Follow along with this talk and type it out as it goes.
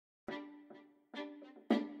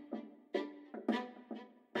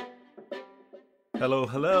Hello,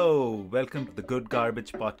 hello. Welcome to the Good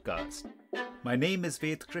Garbage Podcast. My name is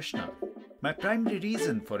Ved Krishna. My primary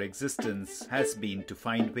reason for existence has been to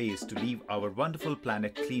find ways to leave our wonderful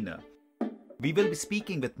planet cleaner. We will be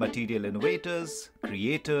speaking with material innovators,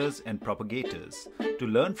 creators, and propagators to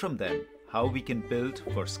learn from them how we can build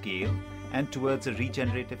for scale and towards a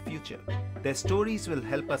regenerative future. Their stories will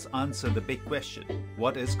help us answer the big question,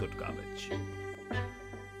 what is good garbage?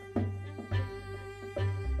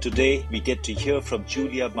 Today, we get to hear from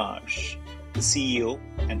Julia Marsh, the CEO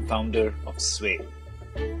and founder of Seaweed.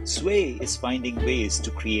 Seaweed is finding ways to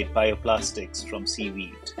create bioplastics from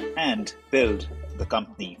seaweed and build the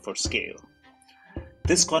company for scale.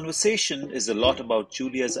 This conversation is a lot about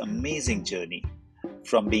Julia's amazing journey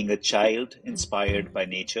from being a child inspired by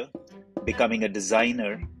nature, becoming a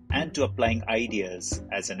designer, and to applying ideas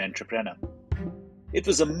as an entrepreneur. It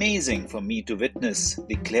was amazing for me to witness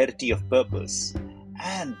the clarity of purpose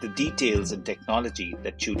and the details and technology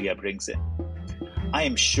that Julia brings in. I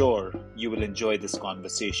am sure you will enjoy this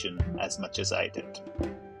conversation as much as I did.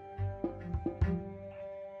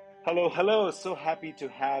 Hello. So happy to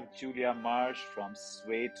have Julia Marsh from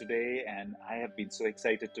Seaweed today. And I have been so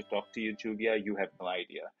excited to talk to you, Julia. You have no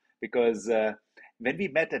idea. Because when we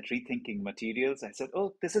met at Rethinking Materials, I said,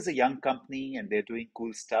 oh, this is a young company and they're doing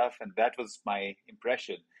cool stuff. And that was my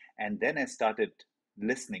impression. And then I started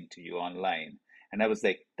listening to you online. And I was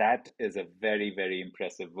like, that is a very, very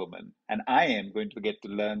impressive woman. And I am going to get to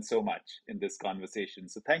learn so much in this conversation.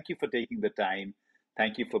 So thank you for taking the time.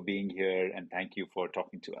 Thank you for being here. And thank you for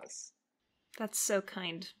talking to us. That's so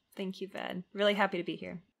kind. Thank you, Ved. Really happy to be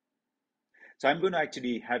here. So I'm going to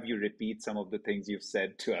actually have you repeat some of the things you've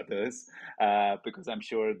said to others, because I'm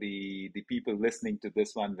sure the people listening to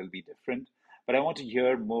this one will be different. But I want to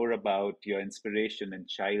hear more about your inspiration in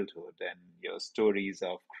childhood and your stories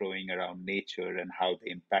of growing around nature and how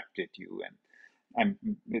they impacted you. And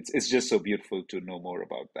it's just so beautiful to know more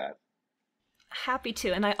about that. Happy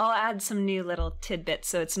to. And I'll add some new little tidbits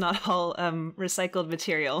so it's not all recycled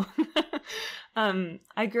material.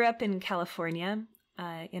 I grew up in California,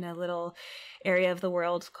 in a little area of the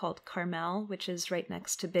world called Carmel, which is right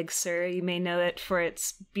next to Big Sur. You may know it for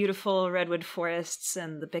its beautiful redwood forests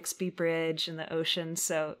and the Bixby Bridge and the ocean,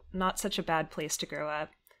 so not such a bad place to grow up.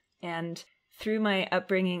 And through my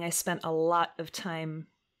upbringing, I spent a lot of time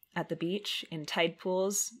at the beach in tide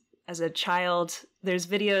pools. As a child, there's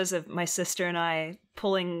videos of my sister and I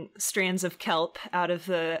pulling strands of kelp out of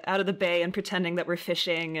the bay and pretending that we're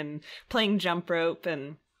fishing and playing jump rope.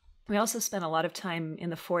 And we also spent a lot of time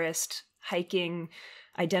in the forest hiking,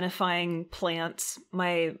 identifying plants.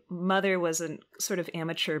 My mother was a sort of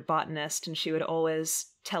amateur botanist, and she would always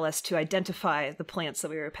tell us to identify the plants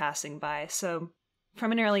that we were passing by. So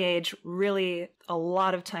from an early age, really a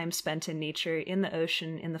lot of time spent in nature, in the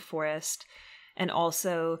ocean, in the forest, and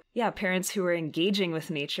also, parents who were engaging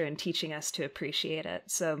with nature and teaching us to appreciate it.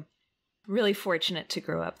 So really fortunate to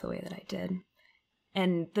grow up the way that I did.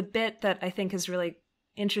 And the bit that I think is really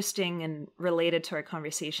interesting and related to our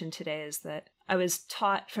conversation today is that I was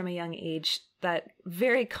taught from a young age that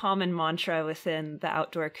very common mantra within the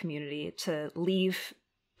outdoor community to leave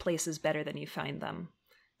places better than you find them.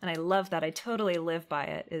 And I love that. I totally live by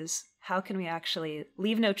it, is how can we actually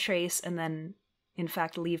leave no trace and then, in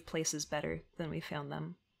fact, leave places better than we found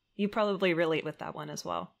them? You probably relate with that one as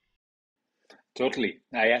well. Totally.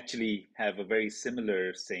 I actually have a very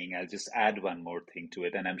similar saying. I'll just add one more thing to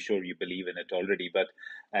it, and I'm sure you believe in it already. But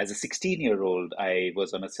as a 16-year-old, I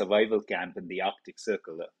was on a survival camp in the Arctic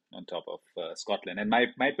Circle on top of Scotland. And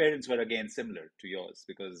my parents were, again, similar to yours,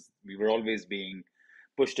 because we were always being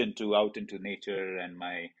pushed out into nature, and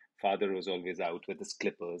my father was always out with his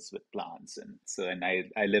clippers with plants. And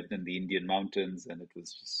I lived in the Indian mountains, and it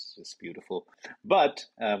was just beautiful. But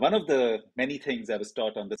one of the many things I was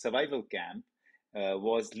taught on the survival camp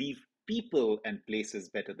was leave people and places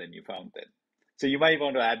better than you found them. So you might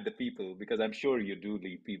want to add the people, because I'm sure you do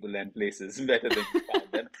leave people and places better than you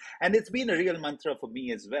found them. And it's been a real mantra for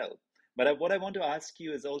me as well. But what I want to ask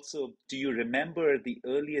you is also, do you remember the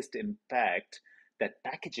earliest impact that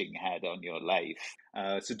packaging had on your life?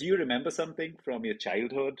 So do you remember something from your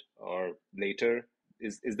childhood or later?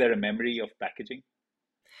 Is there a memory of packaging?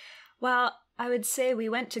 Well, I would say we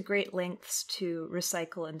went to great lengths to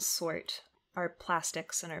recycle and sort our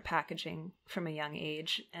plastics and our packaging from a young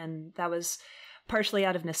age. And that was partially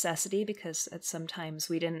out of necessity, because at some times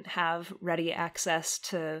we didn't have ready access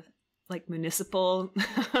to like municipal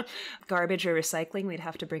garbage or recycling. We'd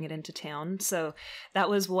have to bring it into town. So that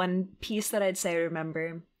was one piece that I'd say I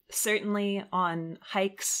remember. Certainly on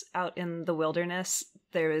hikes out in the wilderness,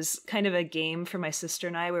 there was kind of a game for my sister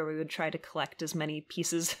and I where we would try to collect as many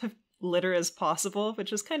pieces of litter as possible,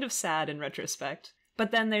 which was kind of sad in retrospect.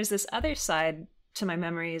 But then there's this other side to my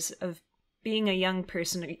memories of being a young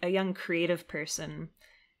person, a young creative person,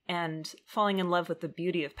 and falling in love with the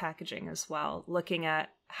beauty of packaging as well, looking at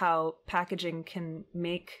how packaging can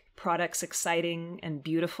make products exciting and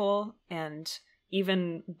beautiful and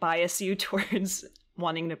even bias you towards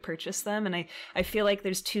wanting to purchase them. And I feel like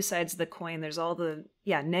there's two sides of the coin. There's all the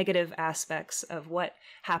negative aspects of what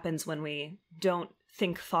happens when we don't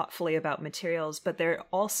think thoughtfully about materials, but there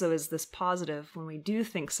also is this positive when we do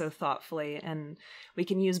think so thoughtfully, and we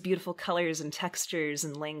can use beautiful colors and textures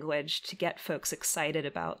and language to get folks excited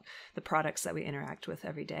about the products that we interact with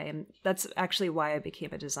every day. And that's actually why I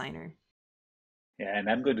became a designer. Yeah, and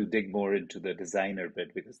I'm going to dig more into the designer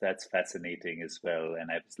bit because that's fascinating as well. And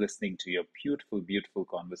I was listening to your beautiful, beautiful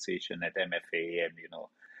conversation at MFA,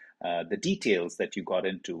 and the details that you got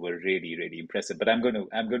into were really, really impressive. But I'm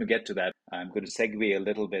going to get to that. I'm going to segue a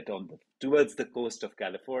little bit towards the coast of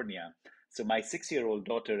California. So my 6-year-old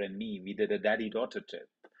daughter and me, we did a daddy-daughter trip.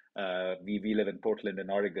 We live in Portland in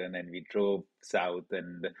Oregon, and we drove south.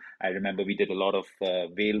 And I remember we did a lot of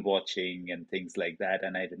whale watching and things like that.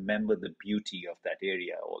 And I remember the beauty of that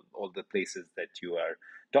area, all the places that you are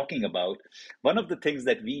talking about. One of the things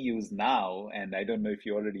that we use now, and I don't know if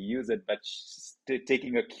you already use it, but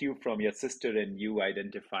taking a cue from your sister and you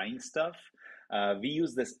identifying stuff, we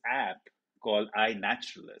use this app called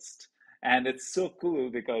iNaturalist. And it's so cool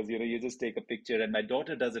because you just take a picture, and my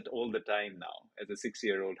daughter does it all the time now as a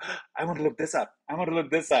 6-year-old. I want to look this up. I want to look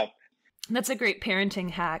this up. That's a great parenting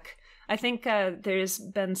hack. I think there's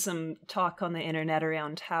been some talk on the internet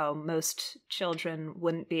around how most children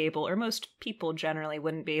wouldn't be able, or most people generally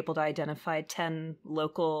wouldn't be able to identify 10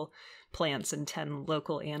 local plants and 10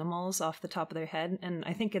 local animals off the top of their head. And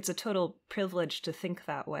I think it's a total privilege to think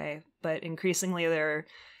that way. But increasingly there are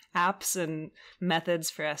apps and methods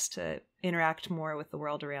for us to interact more with the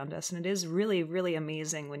world around us. And it is really, really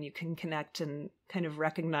amazing when you can connect and kind of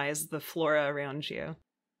recognize the flora around you.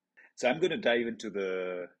 So I'm going to dive into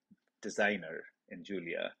the designer in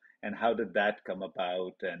Julia, and how did that come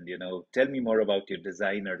about? And, tell me more about your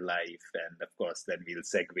designer life. And of course, then we'll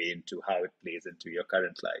segue into how it plays into your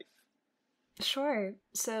current life. Sure.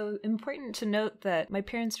 So important to note that my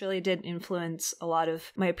parents really did influence a lot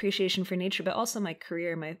of my appreciation for nature, but also my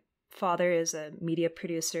career. My father is a media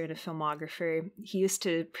producer and a filmographer. He used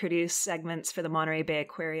to produce segments for the Monterey Bay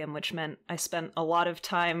Aquarium, which meant I spent a lot of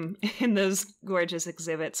time in those gorgeous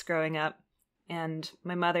exhibits growing up. And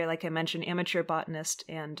my mother, like I mentioned, amateur botanist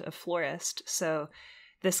and a florist. So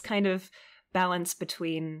this kind of balance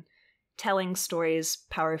between telling stories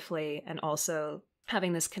powerfully and also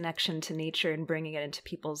having this connection to nature and bringing it into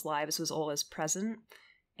people's lives was always present.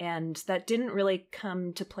 And that didn't really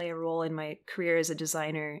come to play a role in my career as a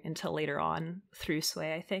designer until later on through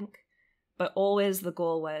Sway, I think. But always the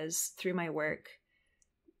goal was, through my work,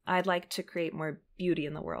 I'd like to create more beauty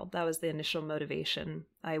in the world. That was the initial motivation.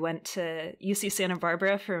 I went to UC Santa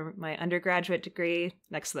Barbara for my undergraduate degree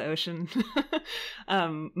next to the ocean.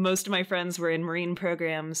 Most of my friends were in marine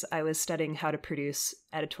programs. I was studying how to produce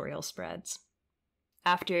editorial spreads.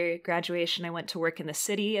 After graduation, I went to work in the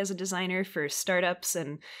city as a designer for startups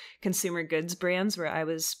and consumer goods brands, where I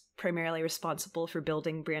was primarily responsible for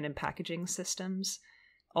building brand and packaging systems,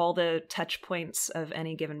 all the touch points of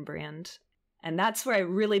any given brand. And that's where I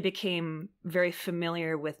really became very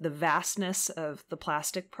familiar with the vastness of the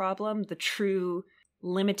plastic problem, the true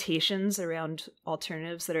limitations around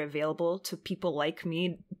alternatives that are available to people like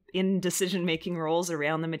me in decision-making roles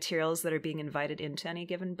around the materials that are being invited into any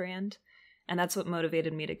given brand. And that's what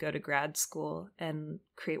motivated me to go to grad school and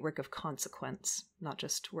create work of consequence, not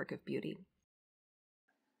just work of beauty.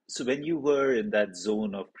 So when you were in that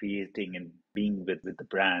zone of creating and being with the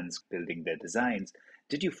brands, building their designs,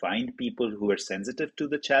 did you find people who were sensitive to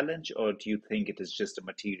the challenge, or do you think it is just a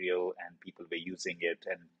material and people were using it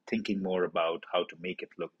and thinking more about how to make it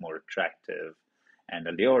look more attractive and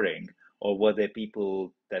alluring? Or were there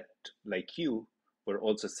people that, like you, were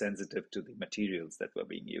also sensitive to the materials that were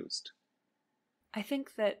being used? I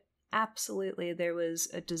think that absolutely there was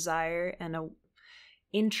a desire and a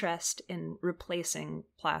interest in replacing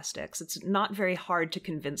plastics. It's not very hard to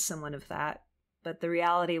convince someone of that, but the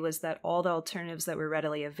reality was that all the alternatives that were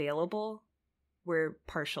readily available were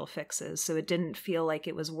partial fixes, so it didn't feel like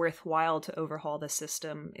it was worthwhile to overhaul the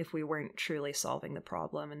system if we weren't truly solving the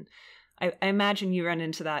problem. And I imagine you run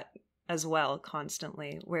into that as well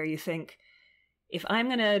constantly, where you think, if I'm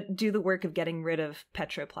going to do the work of getting rid of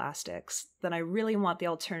petroplastics, then I really want the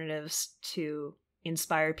alternatives to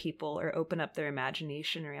inspire people or open up their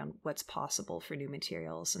imagination around what's possible for new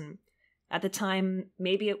materials. And at the time,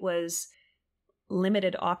 maybe it was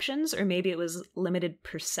limited options, or maybe it was limited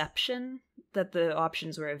perception that the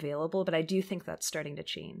options were available, but I do think that's starting to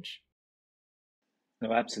change.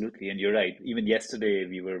 No, absolutely. And you're right. Even yesterday,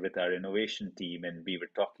 we were with our innovation team and we were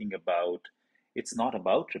talking about it's not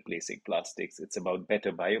about replacing plastics, it's about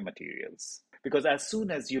better biomaterials. Because as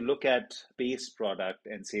soon as you look at base product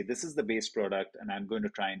and say, this is the base product and I'm going to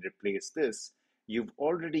try and replace this, you've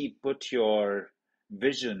already put your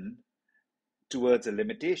vision towards a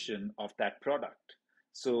limitation of that product.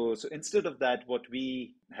 So instead of that, what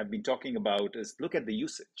we have been talking about is look at the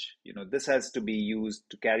usage. This has to be used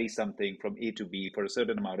to carry something from A to B for a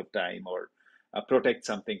certain amount of time, or protect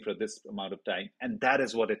something for this amount of time. And that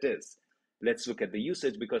is what it is. Let's look at the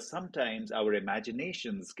usage, because sometimes our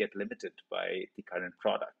imaginations get limited by the current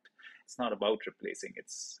product. It's not about replacing,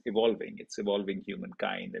 it's evolving. It's evolving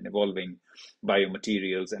humankind and evolving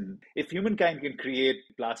biomaterials. And if humankind can create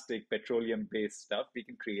plastic, petroleum-based stuff, we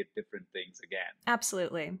can create different things again.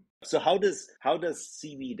 Absolutely. So how does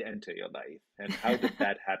seaweed enter your life? And how did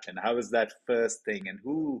that happen? How was that first thing? And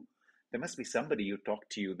there must be somebody who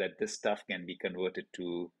talked to you that this stuff can be converted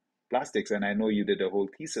to plastics. And I know you did a whole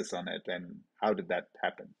thesis on it. And how did that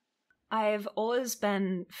happen? I've always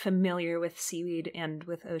been familiar with seaweed and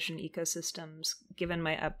with ocean ecosystems, given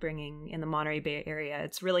my upbringing in the Monterey Bay area.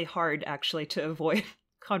 It's really hard, actually, to avoid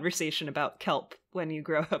conversation about kelp when you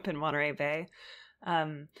grow up in Monterey Bay.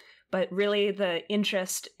 But really, the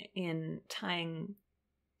interest in tying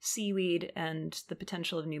seaweed and the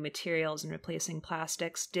potential of new materials and replacing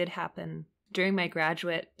plastics did happen during my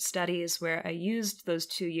graduate studies, where I used those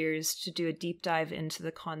 2 years to do a deep dive into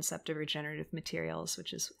the concept of regenerative materials,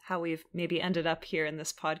 which is how we've maybe ended up here in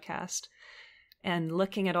this podcast. And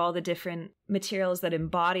looking at all the different materials that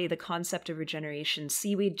embody the concept of regeneration,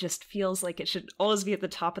 seaweed just feels like it should always be at the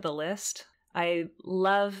top of the list. I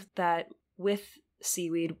love that with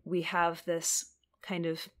seaweed, we have this kind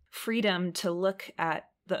of freedom to look at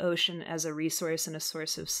the ocean as a resource and a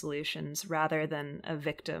source of solutions rather than a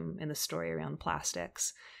victim in the story around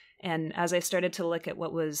plastics. And as I started to look at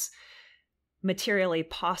what was materially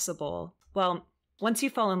possible, well, once you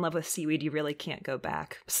fall in love with seaweed, you really can't go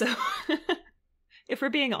back. So if we're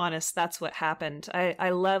being honest, that's what happened.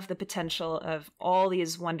 I love the potential of all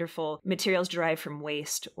these wonderful materials derived from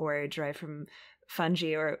waste or derived from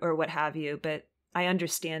fungi or what have you, but I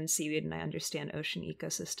understand seaweed and I understand ocean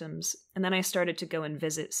ecosystems. And then I started to go and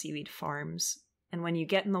visit seaweed farms. And when you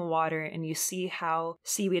get in the water and you see how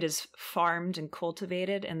seaweed is farmed and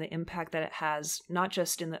cultivated and the impact that it has, not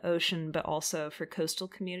just in the ocean, but also for coastal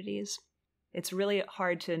communities, it's really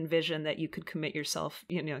hard to envision that you could commit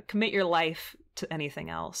your life to anything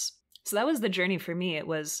else. So that was the journey for me. It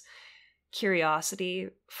was curiosity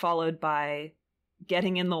followed by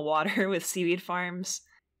getting in the water with seaweed farms,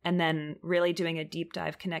 and then really doing a deep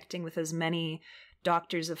dive, connecting with as many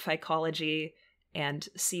doctors of phycology and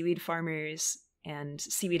seaweed farmers and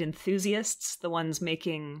seaweed enthusiasts, the ones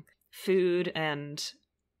making food and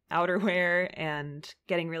outerwear and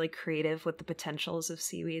getting really creative with the potentials of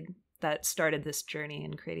seaweed, that started this journey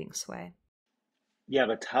in creating Sway. Yeah,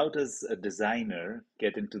 but how does a designer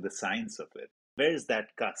get into the science of it? Where is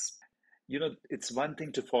that cusp? It's one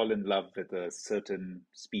thing to fall in love with a certain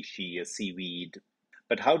species, a seaweed,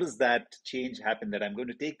 but how does that change happen that I'm going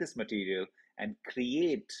to take this material and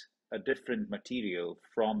create a different material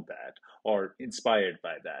from that or inspired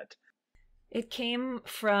by that? It came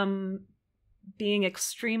from being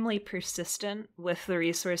extremely persistent with the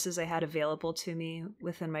resources I had available to me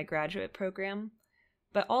within my graduate program.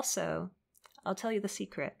 But also, I'll tell you the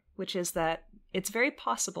secret, which is that it's very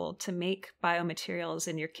possible to make biomaterials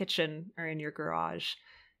in your kitchen or in your garage.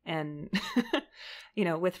 And,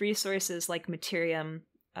 with resources like Materium,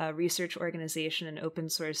 a research organization and open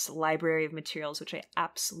source library of materials, which I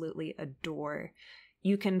absolutely adore,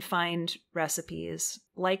 you can find recipes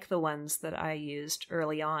like the ones that I used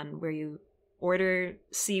early on, where you order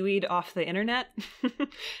seaweed off the internet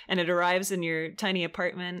and it arrives in your tiny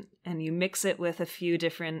apartment and you mix it with a few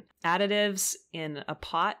different additives in a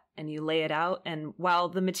pot and you lay it out. And while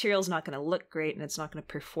the material's not going to look great and it's not going to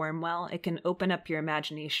perform well, it can open up your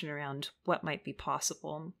imagination around what might be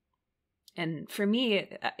possible. And for me,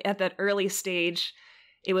 at that early stage,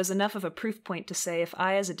 it was enough of a proof point to say, if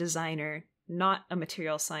I, as a designer, not a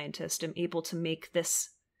material scientist, am able to make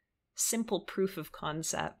this simple proof of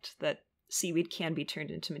concept that seaweed can be turned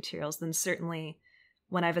into materials, then certainly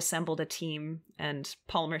when I've assembled a team and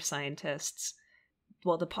polymer scientists,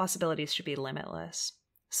 well, the possibilities should be limitless.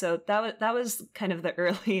 So that was kind of the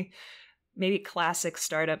early, maybe classic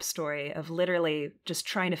startup story of literally just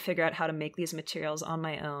trying to figure out how to make these materials on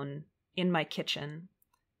my own in my kitchen.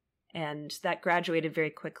 And that graduated very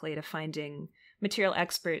quickly to finding material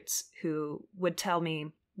experts who would tell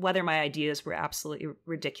me whether my ideas were absolutely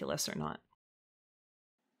ridiculous or not.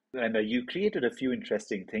 And you created a few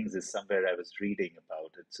interesting things, is somewhere I was reading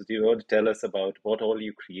about it. So do you want to tell us about what all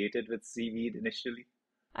you created with Seaweed initially?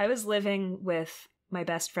 I was living with my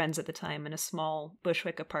best friends at the time in a small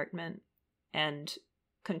Bushwick apartment and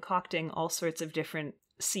concocting all sorts of different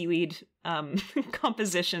seaweed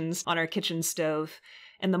compositions on our kitchen stove.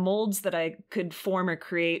 And the molds that I could form or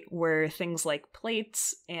create were things like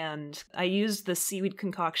plates, and I used the seaweed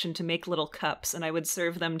concoction to make little cups, and I would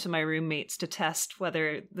serve them to my roommates to test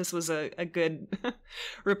whether this was a good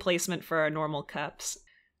replacement for our normal cups.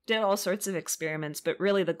 Did all sorts of experiments, but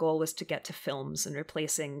really the goal was to get to films and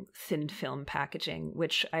replacing thin film packaging,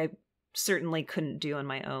 which I certainly couldn't do on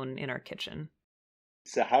my own in our kitchen.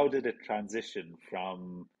 So how did it transition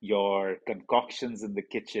from your concoctions in the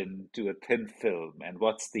kitchen to a thin film? And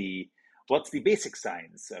what's the basic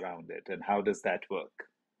science around it and how does that work?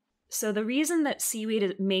 So the reason that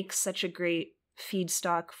seaweed makes such a great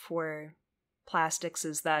feedstock for plastics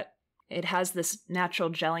is that it has this natural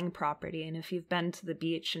gelling property. And if you've been to the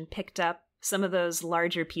beach and picked up some of those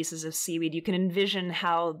larger pieces of seaweed, you can envision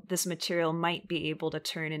how this material might be able to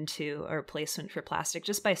turn into a replacement for plastic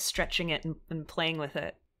just by stretching it and playing with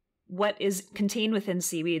it. What is contained within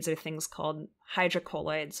seaweeds are things called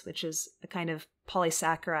hydrocolloids, which is a kind of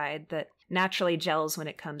polysaccharide that naturally gels when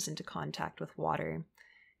it comes into contact with water.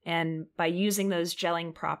 And by using those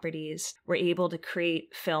gelling properties, we're able to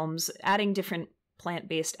create films, adding different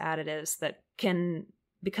plant-based additives that can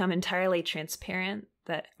become entirely transparent,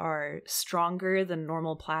 that are stronger than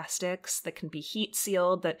normal plastics, that can be heat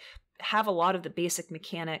sealed, that have a lot of the basic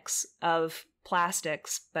mechanics of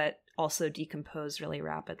plastics, but also decompose really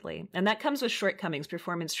rapidly. And that comes with shortcomings,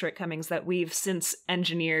 performance shortcomings that we've since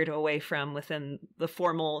engineered away from within the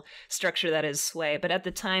formal structure that is Sway. But at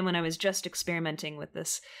the time when I was just experimenting with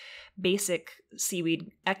this basic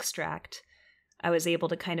seaweed extract, I was able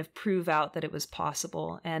to kind of prove out that it was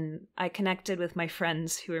possible. And I connected with my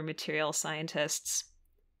friends who are material scientists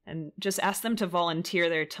and just asked them to volunteer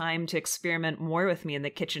their time to experiment more with me in the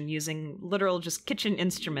kitchen using literal just kitchen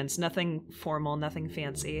instruments, nothing formal, nothing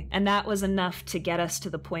fancy. And that was enough to get us to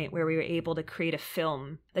the point where we were able to create a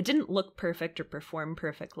film that didn't look perfect or perform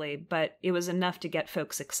perfectly, but it was enough to get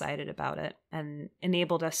folks excited about it and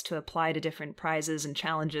enabled us to apply to different prizes and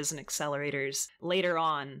challenges and accelerators later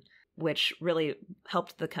on, which really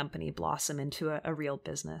helped the company blossom into a real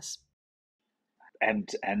business.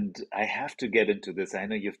 And I have to get into this. I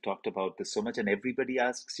know you've talked about this so much, and everybody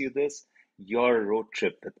asks you this. Your road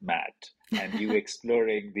trip with Matt and you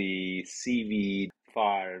exploring the seaweed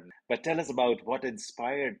farm. But tell us about what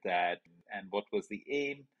inspired that and what was the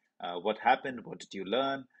aim, what happened, what did you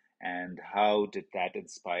learn, and how did that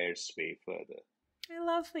inspire Sway further? I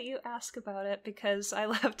love that you ask about it because I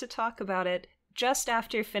love to talk about it. Just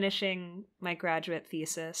after finishing my graduate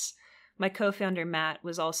thesis, my co-founder Matt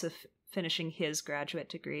was also finishing his graduate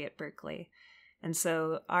degree at Berkeley. And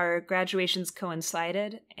so our graduations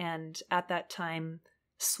coincided, and at that time,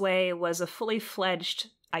 Sway was a fully fledged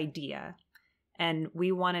idea, and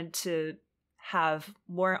we wanted to have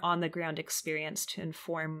more on-the-ground experience to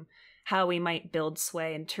inform how we might build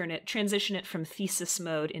Sway and transition it from thesis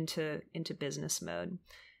mode into business mode.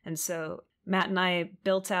 And so Matt and I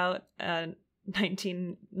built out a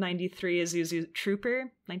 1993 Isuzu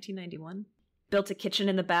Trooper, 1991. Built a kitchen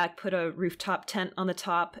in the back, put a rooftop tent on the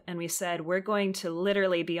top, and we said, we're going to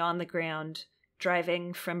literally be on the ground,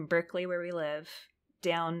 driving from Berkeley, where we live,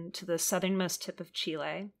 down to the southernmost tip of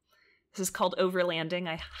Chile. This is called overlanding.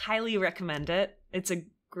 I highly recommend it. It's a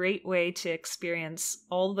great way to experience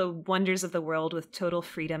all the wonders of the world with total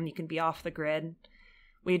freedom. You can be off the grid.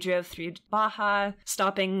 We drove through Baja,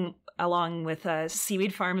 stopping along with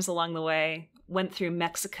seaweed farms along the way, went through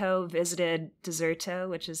Mexico, visited Deserto,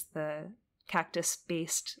 which is the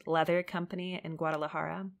cactus-based leather company in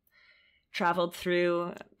Guadalajara. Traveled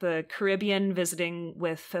through the Caribbean, visiting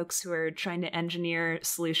with folks who are trying to engineer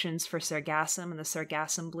solutions for sargassum and the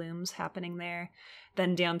sargassum blooms happening there.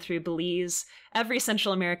 Then down through Belize, every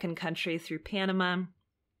Central American country through Panama.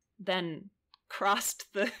 Then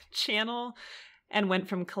crossed the channel and went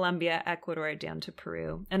from Colombia, Ecuador, down to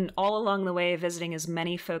Peru. And all along the way, visiting as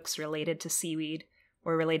many folks related to seaweed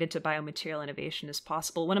or related to biomaterial innovation as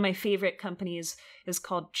possible. One of my favorite companies is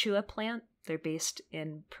called Chua Plant. They're based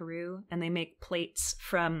in Peru, and they make plates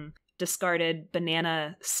from discarded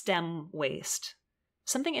banana stem waste.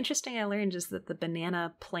 Something interesting I learned is that the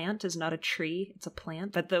banana plant is not a tree, it's a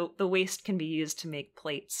plant, but the waste can be used to make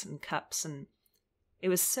plates and cups, and it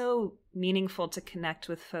was so meaningful to connect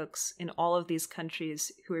with folks in all of these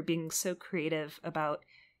countries who are being so creative about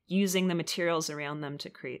using the materials around them to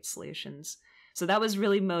create solutions. So that was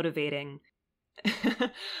really motivating.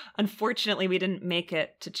 Unfortunately, we didn't make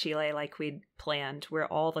it to Chile like we'd planned, where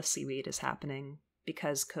all the seaweed is happening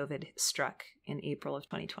because COVID struck in April of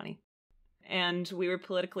 2020. And we were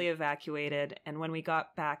politically evacuated. And when we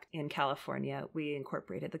got back in California, we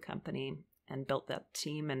incorporated the company and built that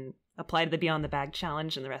team and applied to the Beyond the Bag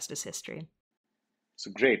Challenge, and the rest is history.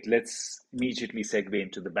 So great. Let's immediately segue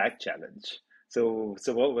into the bag challenge. So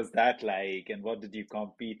what was that like, and what did you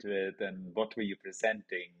compete with, and what were you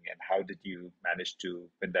presenting, and how did you manage to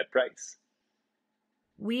win that prize?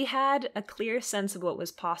 We had a clear sense of what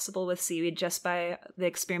was possible with seaweed just by the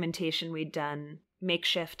experimentation we'd done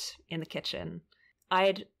makeshift in the kitchen.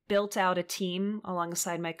 I'd built out a team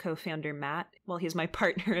alongside my co-founder, Matt. Well, he's my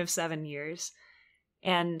partner of 7 years.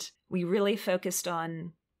 And we really focused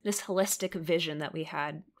on this holistic vision that we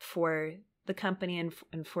had for the company and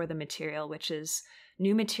for the material, which is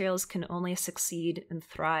new materials can only succeed and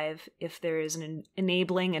thrive if there is an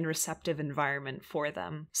enabling and receptive environment for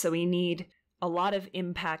them. So we need a lot of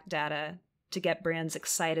impact data to get brands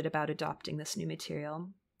excited about adopting this new material.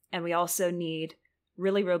 And we also need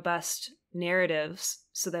really robust narratives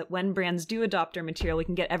so that when brands do adopt our material, we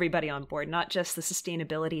can get everybody on board, not just the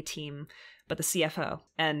sustainability team, but the CFO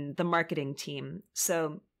and the marketing team.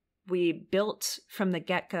 So we built from the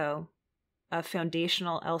get-go a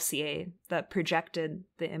foundational LCA that projected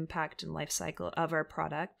the impact and life cycle of our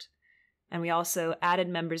product. And we also added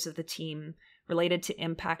members of the team related to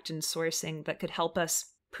impact and sourcing that could help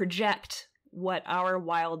us project what our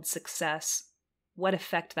wild success, what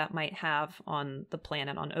effect that might have on the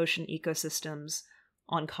planet, on ocean ecosystems,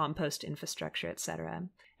 on compost infrastructure, etc.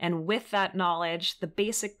 And with that knowledge, the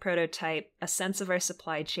basic prototype, a sense of our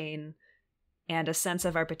supply chain, and a sense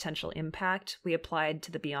of our potential impact, we applied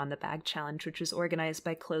to the Beyond the Bag Challenge, which was organized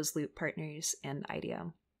by Closed Loop Partners and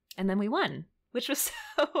IDEO. And then we won, which was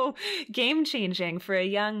so game-changing for a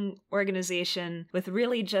young organization with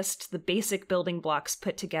really just the basic building blocks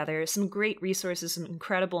put together, some great resources, some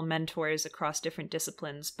incredible mentors across different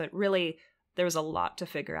disciplines, but really there was a lot to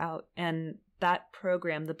figure out. And that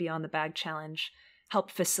program, the Beyond the Bag Challenge,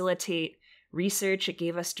 helped facilitate research. It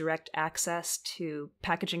gave us direct access to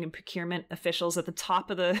packaging and procurement officials at the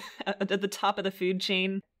top of the food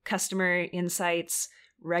chain, customer insights,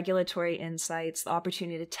 regulatory insights, the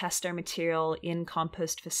opportunity to test our material in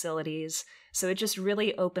compost facilities. So it just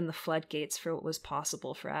really opened the floodgates for what was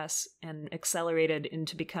possible for us and accelerated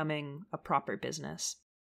into becoming a proper business.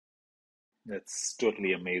 That's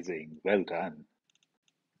totally amazing. Well done.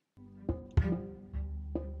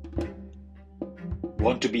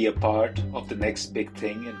 Want to be a part of the next big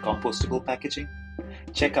thing in compostable packaging?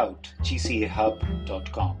 Check out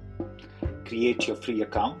gcahub.com. Create your free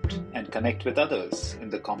account and connect with others in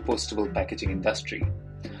the compostable packaging industry.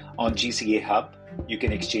 On GCA Hub, you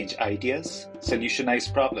can exchange ideas,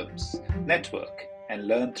 solutionize problems, network, and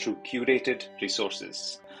learn through curated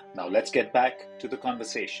resources. Now let's get back to the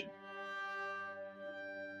conversation.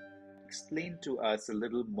 Explain to us a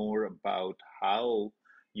little more about how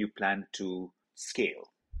you plan to scale.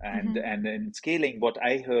 And in scaling, what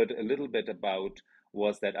I heard a little bit about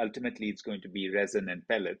was that ultimately it's going to be resin and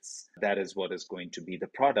pellets. That is what is going to be the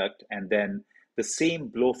product. And then the same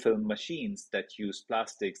blow film machines that use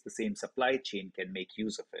plastics, the same supply chain can make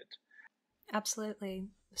use of it. Absolutely.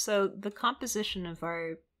 So the composition of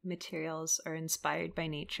our materials are inspired by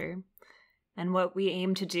nature. And what we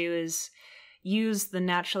aim to do is use the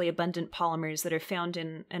naturally abundant polymers that are found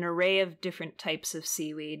in an array of different types of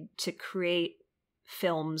seaweed to create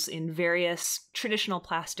films in various traditional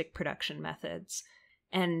plastic production methods.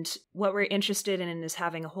 And what we're interested in is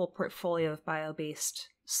having a whole portfolio of bio-based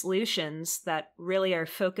solutions that really are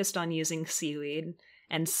focused on using seaweed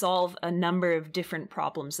and solve a number of different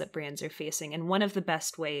problems that brands are facing. And one of the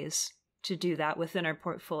best ways to do that within our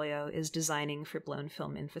portfolio is designing for blown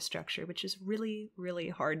film infrastructure, which is really, really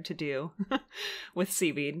hard to do with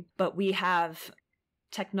seaweed. But we have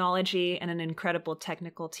technology and an incredible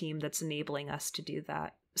technical team that's enabling us to do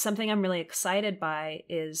that. Something I'm really excited by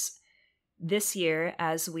is this year,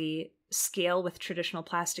 as we scale with traditional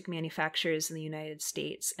plastic manufacturers in the United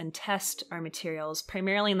States and test our materials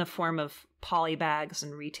primarily in the form of poly bags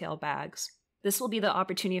and retail bags, this will be the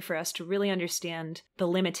opportunity for us to really understand the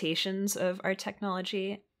limitations of our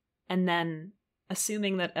technology, and then,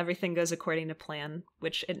 assuming that everything goes according to plan,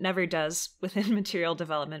 which it never does within material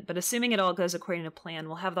development, but assuming it all goes according to plan,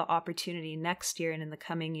 we'll have the opportunity next year and in the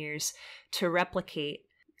coming years to replicate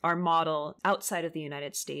our model outside of the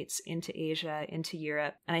United States, into Asia, into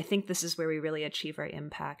Europe. And I think this is where we really achieve our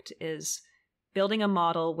impact, is building a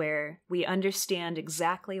model where we understand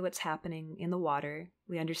exactly what's happening in the water.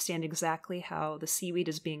 We understand exactly how the seaweed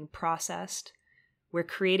is being processed. We're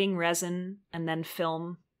creating resin and then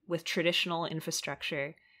film with traditional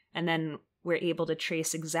infrastructure. And then we're able to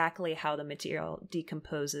trace exactly how the material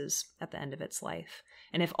decomposes at the end of its life.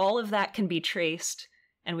 And if all of that can be traced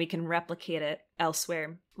and we can replicate it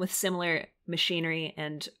elsewhere with similar machinery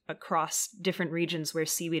and across different regions where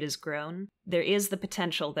seaweed is grown, there is the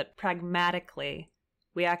potential that pragmatically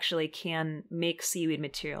we actually can make seaweed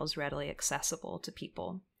materials readily accessible to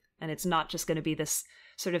people. And it's not just going to be this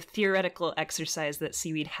sort of theoretical exercise that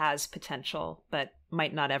seaweed has potential, but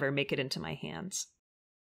might not ever make it into my hands.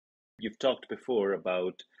 You've talked before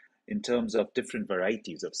about in terms of different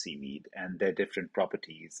varieties of seaweed and their different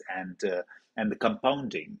properties and the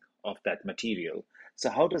compounding of that material. So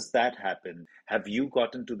how does that happen? Have you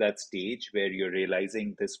gotten to that stage where you're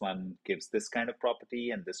realizing this one gives this kind of property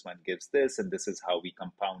and this one gives this, and this is how we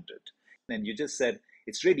compound it? And you just said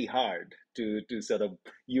it's really hard to sort of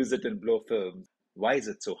use it in blow film. Why is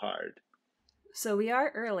it so hard? So we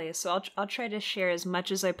are early, so I'll try to share as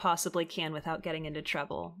much as I possibly can without getting into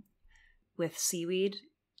trouble. With seaweed,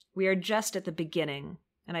 we are just at the beginning,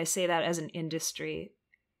 and I say that as an industry.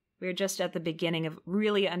 We are just at the beginning of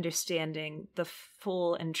really understanding the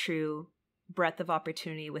full and true breadth of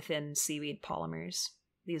opportunity within seaweed polymers,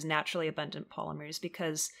 these naturally abundant polymers,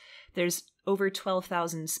 because there's over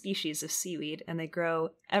 12,000 species of seaweed, and they grow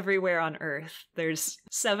everywhere on Earth. There's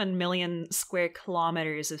 7 million square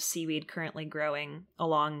kilometers of seaweed currently growing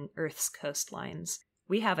along Earth's coastlines.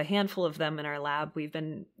 We have a handful of them in our lab. We've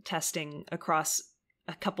been testing across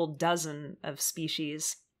a couple dozen of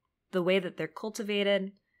species. The way that they're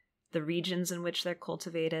cultivated, the regions in which they're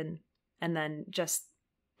cultivated, and then just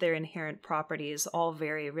their inherent properties all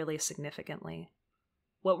vary really significantly.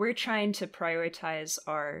 What we're trying to prioritize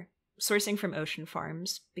are sourcing from ocean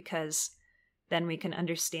farms, because then we can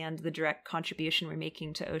understand the direct contribution we're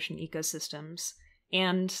making to ocean ecosystems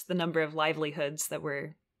and the number of livelihoods that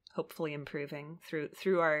we're hopefully improving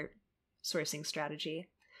through our sourcing strategy.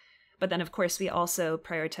 But then, of course, we also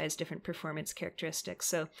prioritize different performance characteristics.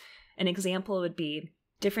 So an example would be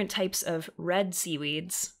different types of red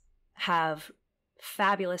seaweeds have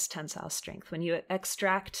fabulous tensile strength. When you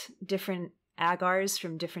extract different agars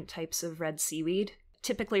from different types of red seaweed,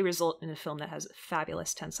 typically result in a film that has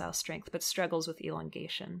fabulous tensile strength but struggles with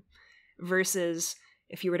elongation. Versus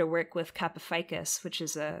if you were to work with Capophycus, which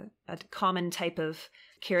is a common type of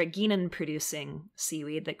carrageenan-producing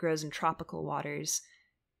seaweed that grows in tropical waters,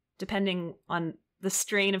 depending on the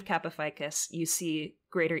strain of Capophycus, you see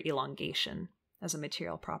greater elongation as a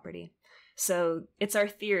material property. So it's our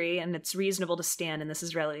theory, and it's reasonable to stand, and this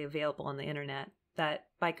is readily available on the internet, that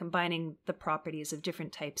by combining the properties of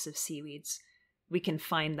different types of seaweeds, we can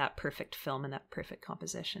find that perfect film and that perfect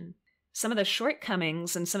composition. Some of the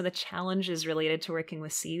shortcomings and some of the challenges related to working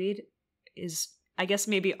with seaweed is, I guess,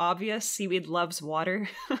 maybe obvious. Seaweed loves water.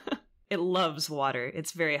 It loves water.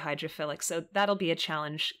 It's very hydrophilic. So that'll be a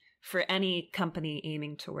challenge for any company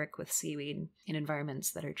aiming to work with seaweed in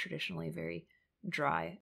environments that are traditionally very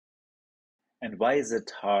dry. And why is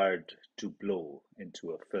it hard to blow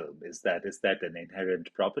into a film? Is that an inherent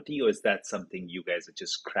property, or is that something you guys are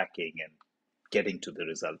just cracking and getting to the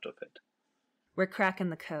result of it? We're cracking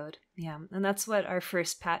the code, yeah. And that's what our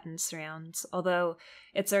first patent surrounds, although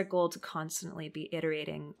it's our goal to constantly be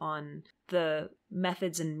iterating on the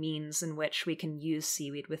methods and means in which we can use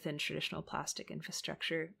seaweed within traditional plastic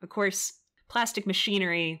infrastructure. Of course, plastic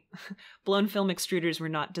machinery, blown film extruders were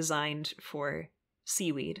not designed for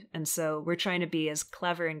seaweed, and so we're trying to be as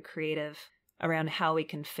clever and creative around how we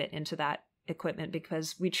can fit into that equipment,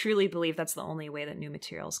 because we truly believe that's the only way that new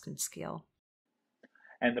materials can scale.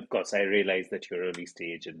 And of course, I realize that you're early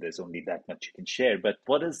stage and there's only that much you can share, but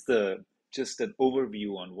what is just an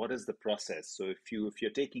overview on what is the process? So if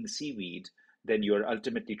you're taking seaweed, then you're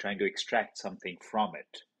ultimately trying to extract something from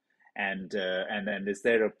it. And then is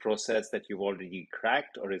there a process that you've already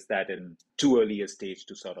cracked, or is that in too early a stage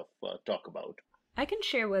to sort of talk about? I can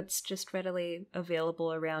share what's just readily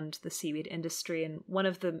available around the seaweed industry, and one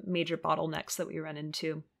of the major bottlenecks that we run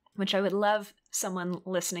into, which I would love someone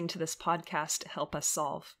listening to this podcast to help us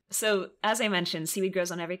solve. So, as I mentioned, seaweed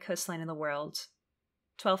grows on every coastline in the world,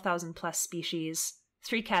 12,000 plus species,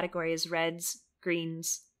 3 categories: reds,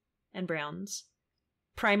 greens, and browns.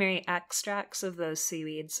 Primary extracts of those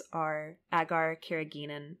seaweeds are agar,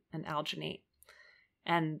 carrageenan, and alginate.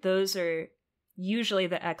 And those are usually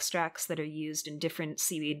the extracts that are used in different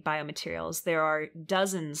seaweed biomaterials. There are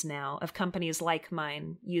dozens now of companies like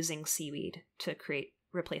mine using seaweed to create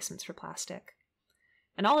replacements for plastic.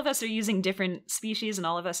 And all of us are using different species, and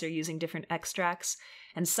all of us are using different extracts.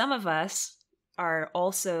 And some of us are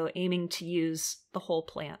also aiming to use the whole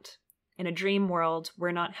plant. In a dream world,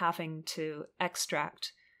 we're not having to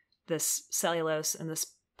extract this cellulose and this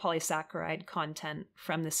polysaccharide content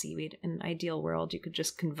from the seaweed. In an ideal world, you could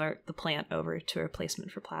just convert the plant over to a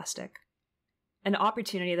replacement for plastic. An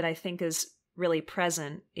opportunity that I think is really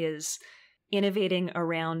present is innovating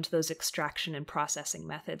around those extraction and processing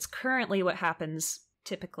methods. Currently, what happens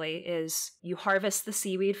typically is you harvest the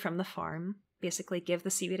seaweed from the farm, basically give the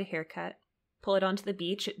seaweed a haircut, pull it onto the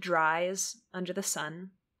beach, it dries under the sun,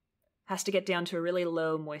 has to get down to a really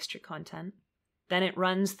low moisture content. Then it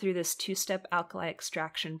runs through this two-step alkali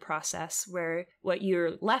extraction process where what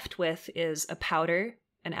you're left with is a powder,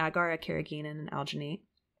 an agar, a carrageenan, an alginate,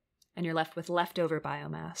 and you're left with leftover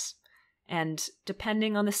biomass. And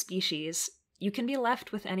depending on the species, you can be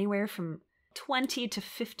left with anywhere from 20 to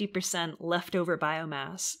 50% leftover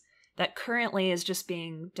biomass that currently is just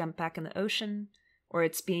being dumped back in the ocean, or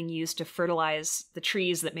it's being used to fertilize the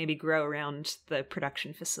trees that maybe grow around the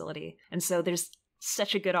production facility. And so there's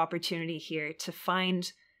such a good opportunity here to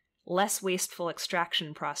find less wasteful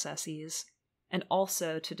extraction processes and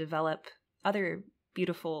also to develop other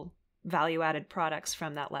beautiful value-added products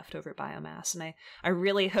from that leftover biomass. And I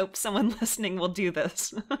really hope someone listening will do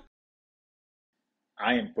this.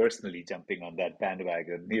 I am personally jumping on that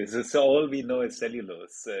bandwagon. So all we know is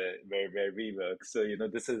cellulose, where we work. So,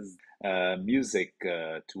 this is music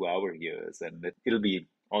to our ears, and it'll be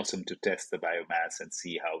awesome to test the biomass and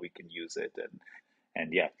see how we can use it.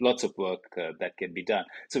 And yeah, lots of work that can be done.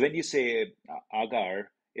 So when you say agar,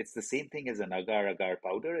 it's the same thing as an agar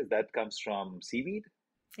powder. That comes from seaweed?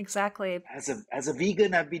 Exactly. As a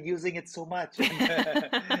vegan, I've been using it so much,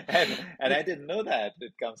 and I didn't know that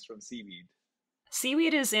it comes from seaweed.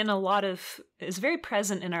 Seaweed is very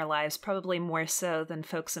present in our lives, probably more so than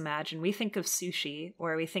folks imagine. We think of sushi,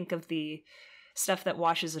 or we think of the stuff that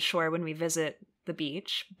washes ashore when we visit the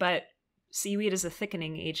beach, but seaweed is a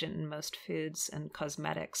thickening agent in most foods and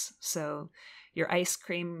cosmetics. So your ice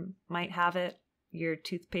cream might have it, your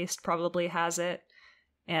toothpaste probably has it,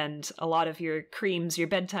 and a lot of your creams, your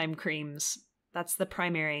bedtime creams, that's the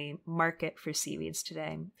primary market for seaweeds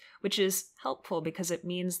today, which is helpful because it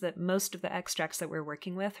means that most of the extracts that we're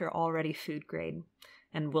working with are already food grade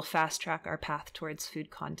and will fast track our path towards food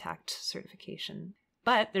contact certification.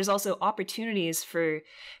 But there's also opportunities for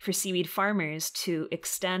seaweed farmers to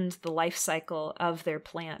extend the life cycle of their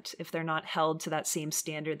plant if they're not held to that same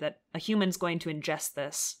standard that a human's going to ingest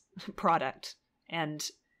this product. And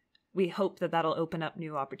we hope that that'll open up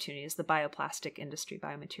new opportunities. The bioplastic industry,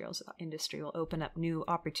 biomaterials industry will open up new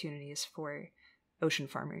opportunities for ocean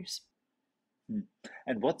farmers.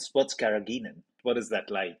 And what's carrageenan? What is that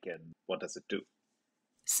like, and what does it do?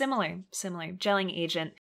 Similar gelling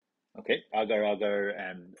agent. Okay, agar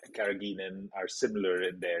and carrageenan are similar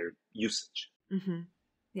in their usage. Mm-hmm.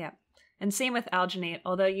 Yeah. And same with alginate,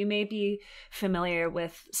 although you may be familiar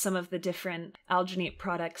with some of the different alginate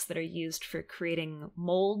products that are used for creating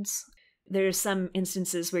molds. There's some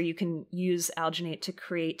instances where you can use alginate to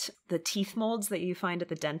create the teeth molds that you find at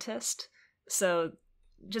the dentist. So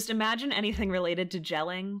just imagine anything related to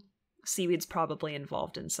gelling. Seaweed's probably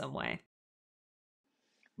involved in some way.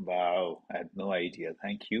 Wow, I had no idea.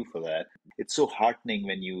 Thank you for that. It's so heartening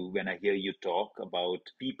when I hear you talk about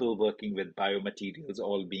people working with biomaterials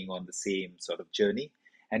all being on the same sort of journey.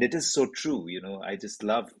 And it is so true, I just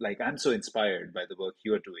love, I'm so inspired by the work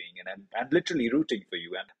you're doing, and I'm literally rooting for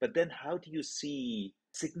you. But then how do you see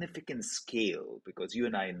significant scale? Because you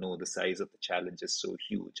and I know the size of the challenge is so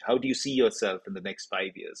huge. How do you see yourself in the next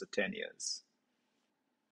 5 years or 10 years?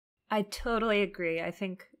 I totally agree. I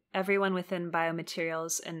think everyone within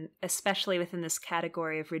biomaterials, and especially within this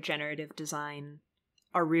category of regenerative design,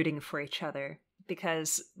 are rooting for each other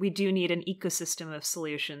because we do need an ecosystem of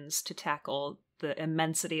solutions to tackle the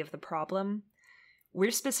immensity of the problem.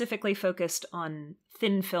 We're specifically focused on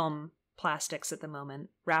thin film plastics at the moment,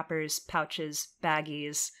 wrappers, pouches,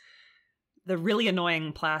 baggies, the really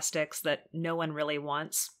annoying plastics that no one really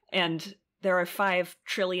wants. And there are 5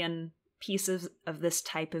 trillion pieces of this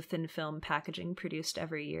type of thin film packaging produced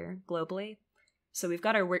every year globally. So we've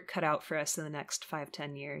got our work cut out for us in the next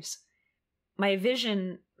 5-10 years. My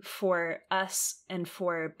vision for us and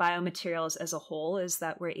for biomaterials as a whole is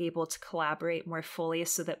that we're able to collaborate more fully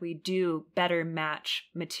so that we do better match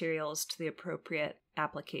materials to the appropriate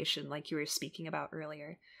application, like you were speaking about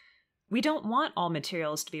earlier. We don't want all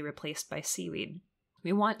materials to be replaced by seaweed.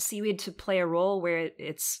 We want seaweed to play a role where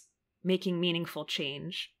it's making meaningful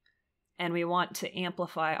change. And we want to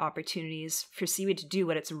amplify opportunities for seaweed to do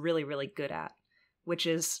what it's really, really good at, which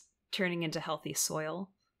is turning into healthy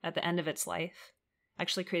soil at the end of its life,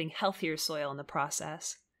 actually creating healthier soil in the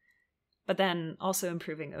process, but then also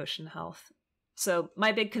improving ocean health. So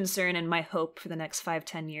my big concern and my hope for the next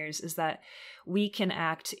 5-10 years is that we can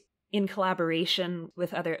act in collaboration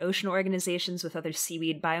with other ocean organizations, with other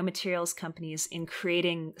seaweed biomaterials companies, in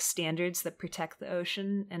creating standards that protect the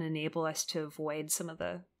ocean and enable us to avoid some of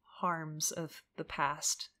the harms of the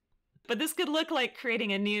past. But this could look like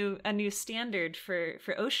creating a new standard for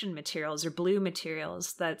ocean materials or blue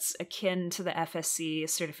materials that's akin to the FSC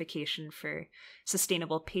certification for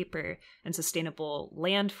sustainable paper and sustainable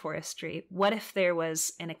land forestry. What if there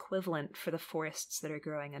was an equivalent for the forests that are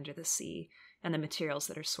growing under the sea and the materials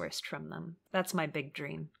that are sourced from them? That's my big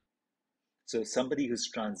dream. So, somebody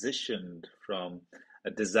who's transitioned from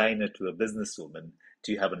a designer to a businesswoman,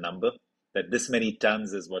 do you have a number? That this many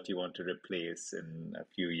tons is what you want to replace in a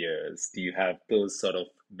few years? Do you have those sort of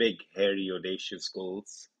big, hairy, audacious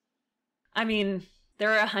goals? I mean,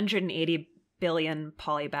 there are 180 billion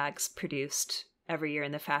polybags produced every year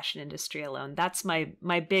in the fashion industry alone. That's my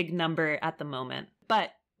big number at the moment.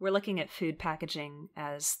 But we're looking at food packaging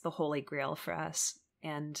as the holy grail for us.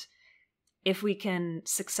 And if we can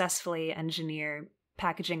successfully engineer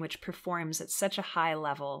packaging which performs at such a high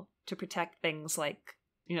level to protect things like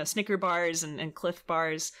Snicker bars and Cliff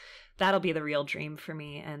bars, that'll be the real dream for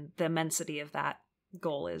me. And the immensity of that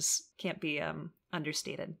goal can't be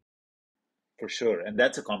understated. For sure. And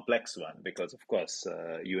that's a complex one because, of course,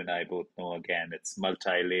 you and I both know, again, it's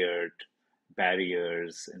multi-layered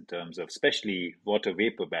barriers in terms of, especially water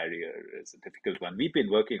vapor barrier is a difficult one. We've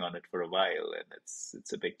been working on it for a while, and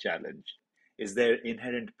it's a big challenge. Is there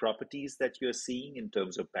inherent properties that you're seeing in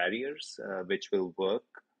terms of barriers which will work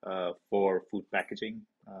for food packaging,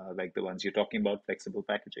 like the ones you're talking about, flexible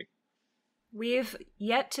packaging? We've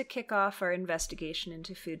yet to kick off our investigation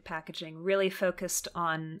into food packaging, really focused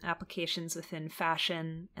on applications within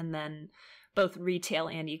fashion and then both retail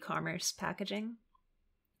and e-commerce packaging.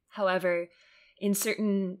 However, in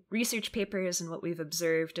certain research papers and what we've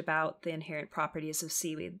observed about the inherent properties of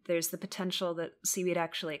seaweed, there's the potential that seaweed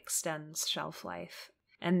actually extends shelf life.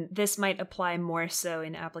 And this might apply more so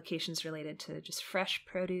in applications related to just fresh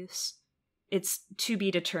produce. It's to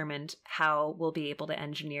be determined how we'll be able to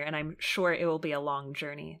engineer, and I'm sure it will be a long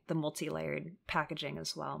journey, the multi-layered packaging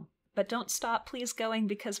as well. But don't stop, please, going,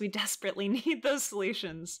 because we desperately need those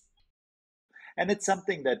solutions. And it's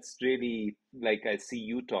something that's really, like I see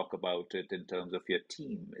you talk about it in terms of your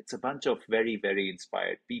team. It's a bunch of very, very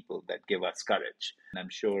inspired people that give us courage. And I'm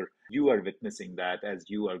sure you are witnessing that as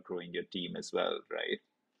you are growing your team as well, right?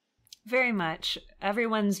 Very much.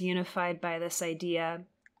 Everyone's unified by this idea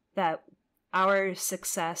that our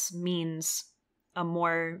success means a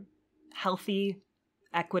more healthy,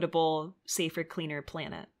 equitable, safer, cleaner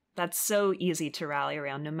planet. That's so easy to rally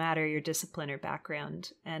around, no matter your discipline or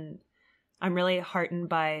background. And I'm really heartened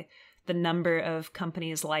by the number of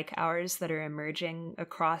companies like ours that are emerging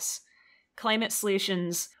across climate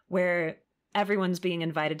solutions where everyone's being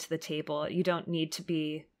invited to the table. You don't need to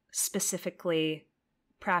be specifically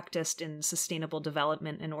practiced in sustainable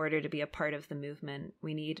development in order to be a part of the movement.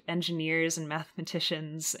 We need engineers and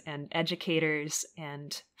mathematicians and educators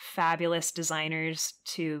and fabulous designers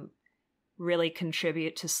to really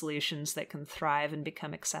contribute to solutions that can thrive and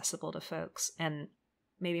become accessible to folks. And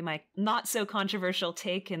maybe my not so controversial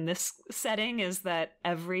take in this setting is that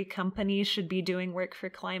every company should be doing work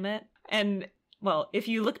for climate. And well, if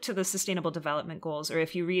you look to the Sustainable Development Goals, or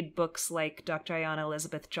if you read books like Dr. Ayanna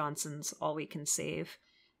Elizabeth Johnson's All We Can Save,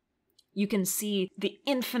 you can see the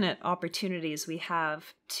infinite opportunities we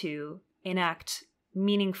have to enact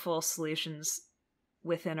meaningful solutions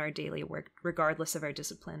within our daily work, regardless of our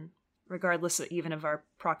discipline, regardless even of our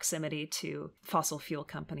proximity to fossil fuel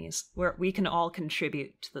companies, where we can all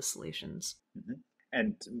contribute to the solutions. Mm-hmm.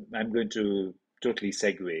 And I'm going to totally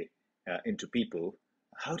segue into people.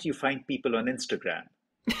 How do you find people on Instagram?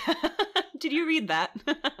 Did you read that?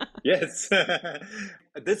 Yes.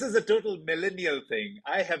 This is a total millennial thing.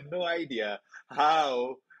 I have no idea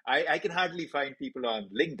how. I can hardly find people on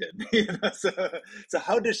LinkedIn. So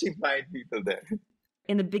how does she find people there?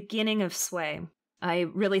 In the beginning of Sway, I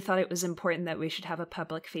really thought it was important that we should have a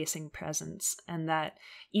public-facing presence, and that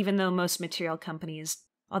even though most material companies,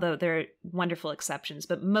 although there are wonderful exceptions,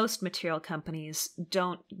 but most material companies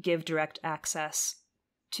don't give direct access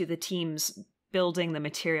to the teams building the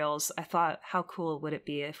materials, I thought, how cool would it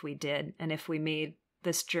be if we did, and if we made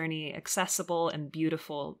this journey accessible and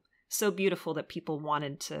beautiful, so beautiful that people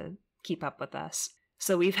wanted to keep up with us.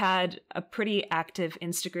 So we've had a pretty active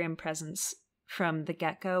Instagram presence from the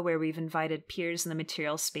get-go, where we've invited peers in the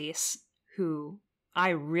material space who I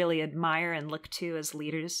really admire and look to as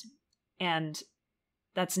leaders. And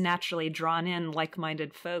that's naturally drawn in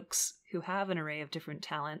like-minded folks who have an array of different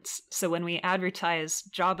talents. So when we advertise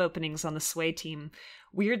job openings on the Sway team,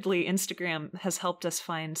 weirdly, Instagram has helped us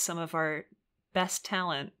find some of our best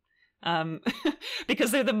talent, um, because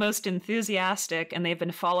they're the most enthusiastic and they've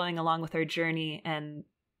been following along with our journey, and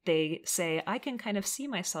they say, I can kind of see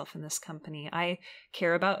myself in this company. I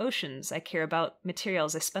care about oceans. I care about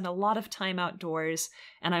materials. I spend a lot of time outdoors,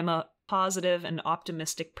 and I'm a positive and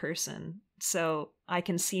optimistic person. So I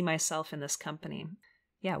can see myself in this company.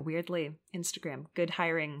 Yeah, weirdly, Instagram, good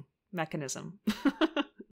hiring mechanism.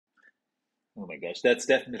 Oh my gosh, that's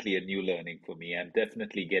definitely a new learning for me. I'm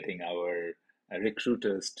definitely getting our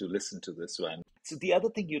recruiters to listen to this one. So, the other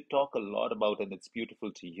thing you talk a lot about, and it's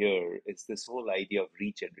beautiful to hear, is this whole idea of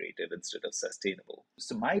regenerative instead of sustainable.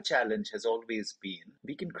 So, my challenge has always been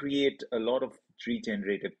we can create a lot of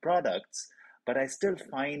regenerative products, but I still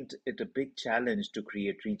find it a big challenge to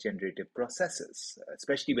create regenerative processes,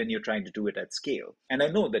 especially when you're trying to do it at scale. And I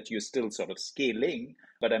know that you're still sort of scaling,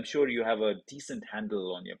 but I'm sure you have a decent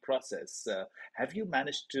handle on your process. Have you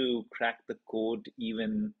managed to crack the code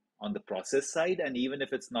even on the process side? And even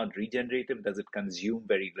if it's not regenerative, does it consume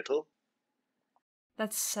very little?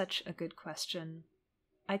 That's such a good question.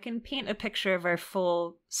 I can paint a picture of our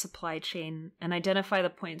full supply chain and identify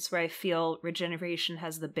the points where I feel regeneration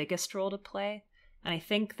has the biggest role to play. And I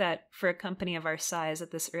think that for a company of our size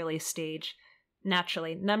at this early stage,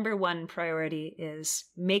 naturally, number one priority is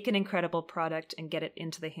make an incredible product and get it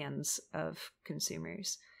into the hands of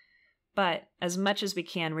consumers. But as much as we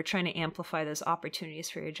can, we're trying to amplify those opportunities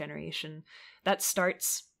for regeneration. That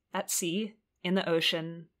starts at sea, in the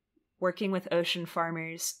ocean, working with ocean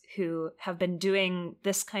farmers who have been doing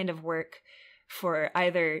this kind of work for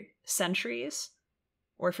either centuries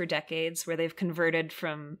or for decades, where they've converted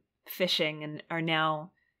from fishing and are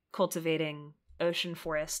now cultivating ocean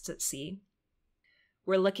forests at sea.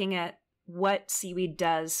 We're looking at what seaweed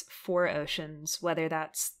does for oceans, whether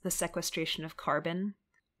that's the sequestration of carbon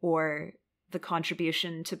or the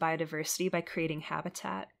contribution to biodiversity by creating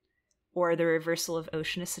habitat, or the reversal of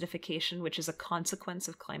ocean acidification, which is a consequence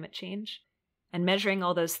of climate change. And measuring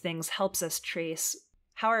all those things helps us trace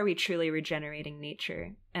how are we truly regenerating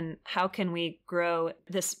nature, and how can we grow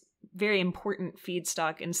this very important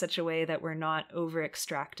feedstock in such a way that we're not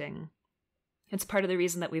over-extracting. It's part of the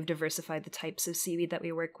reason that we've diversified the types of seaweed that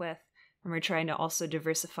we work with, and we're trying to also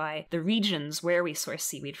diversify the regions where we source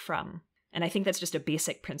seaweed from. And I think that's just a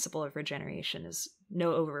basic principle of regeneration, is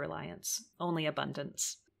no over-reliance, only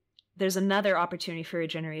abundance. There's another opportunity for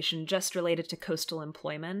regeneration just related to coastal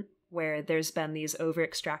employment, where there's been these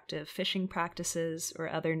over-extractive fishing practices or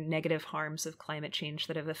other negative harms of climate change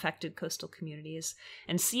that have affected coastal communities.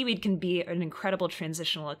 And seaweed can be an incredible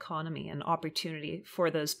transitional economy and opportunity for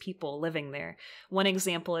those people living there. One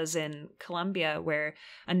example is in Colombia, where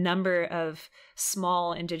a number of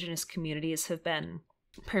small indigenous communities have been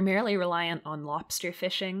primarily reliant on lobster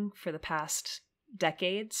fishing for the past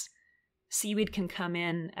decades. Seaweed can come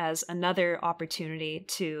in as another opportunity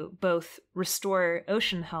to both restore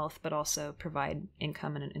ocean health, but also provide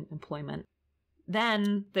income and employment.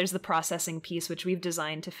 Then there's the processing piece, which we've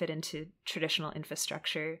designed to fit into traditional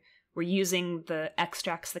infrastructure. We're using the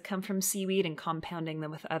extracts that come from seaweed and compounding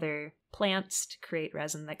them with other plants to create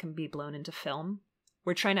resin that can be blown into film.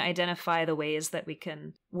 We're trying to identify the ways that we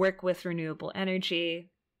can work with renewable energy,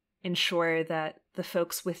 ensure that the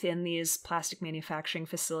folks within these plastic manufacturing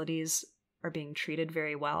facilities are being treated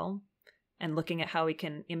very well, and looking at how we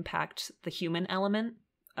can impact the human element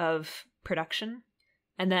of production.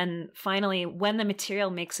 And then finally, when the material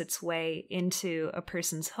makes its way into a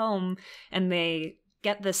person's home and they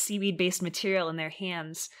get the seaweed-based material in their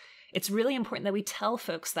hands, it's really important that we tell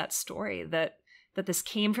folks that story, that this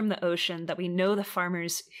came from the ocean, that we know the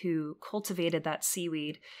farmers who cultivated that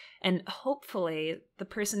seaweed, and hopefully the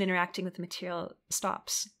person interacting with the material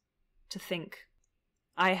stops to think,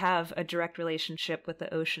 I have a direct relationship with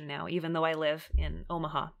the ocean now, even though I live in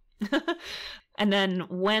Omaha. And then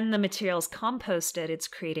when the material is composted, it's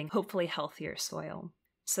creating hopefully healthier soil.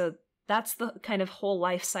 So that's the kind of whole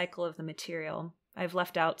life cycle of the material. I've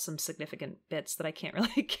left out some significant bits that I can't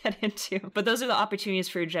really get into. But those are the opportunities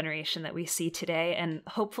for regeneration that we see today. And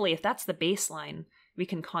hopefully, if that's the baseline, we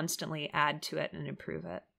can constantly add to it and improve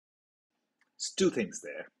it. It's two things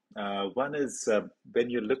there. One is when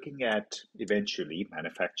you're looking at eventually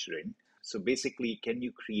manufacturing. So basically, can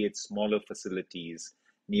you create smaller facilities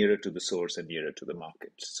nearer to the source and nearer to the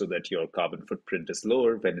market so that your carbon footprint is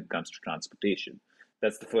lower when it comes to transportation?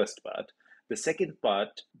 That's the first part. The second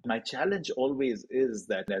part, my challenge always is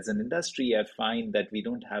that as an industry, I find that we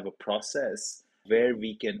don't have a process where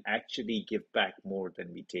we can actually give back more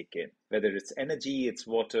than we take in. Whether it's energy, it's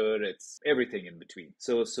water, it's everything in between.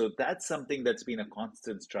 So that's something that's been a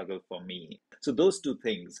constant struggle for me. So those two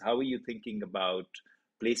things, how are you thinking about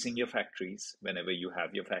placing your factories whenever you have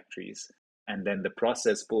your factories? And then the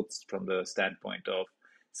process, both from the standpoint of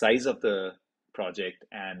size of the project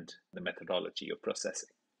and the methodology of processing.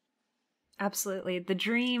 Absolutely. The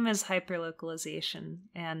dream is hyperlocalization,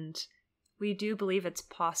 and we do believe it's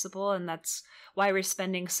possible, and that's why we're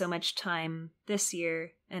spending so much time this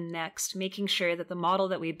year and next making sure that the model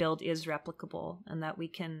that we build is replicable and that we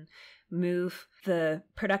can move the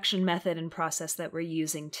production method and process that we're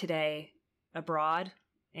using today abroad,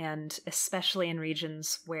 and especially in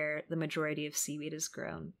regions where the majority of seaweed is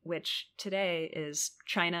grown, which today is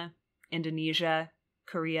China, Indonesia,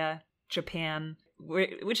 Korea, Japan,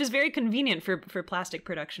 which is very convenient for plastic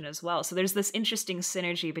production as well. So there's this interesting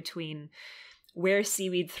synergy between where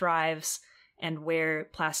seaweed thrives and where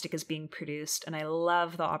plastic is being produced. And I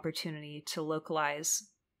love the opportunity to localize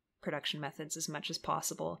production methods as much as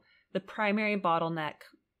possible. The primary bottleneck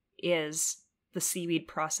is the seaweed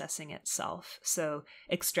processing itself. So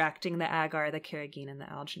extracting the agar, the carrageenan, the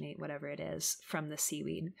alginate, whatever it is, from the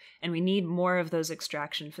seaweed. And we need more of those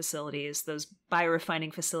extraction facilities, those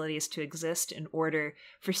biorefining facilities to exist in order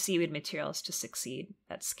for seaweed materials to succeed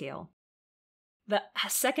at scale. The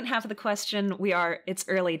second half of the question, it's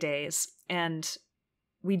early days, and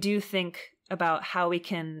we do think about how we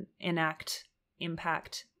can enact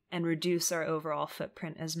impact and reduce our overall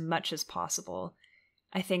footprint as much as possible.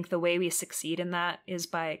 I think the way we succeed in that is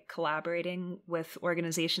by collaborating with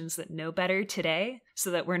organizations that know better today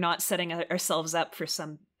so that we're not setting ourselves up for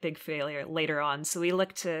some big failure later on. So we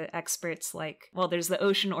look to experts there's the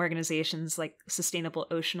ocean organizations like Sustainable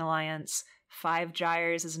Ocean Alliance. Five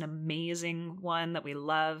Gyres is an amazing one that we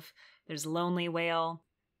love. There's Lonely Whale.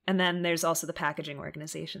 And then there's also the packaging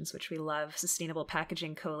organizations, which we love. Sustainable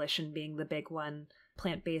Packaging Coalition being the big one.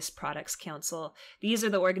 Plant-Based Products Council. These are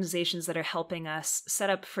the organizations that are helping us set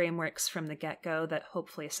up frameworks from the get-go that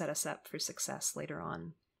hopefully set us up for success later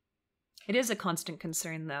on. It is a constant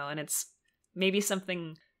concern, though, and it's maybe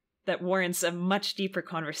something that warrants a much deeper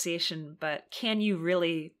conversation, but can you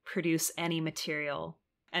really produce any material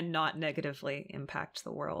and not negatively impact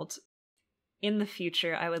the world? In the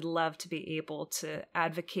future, I would love to be able to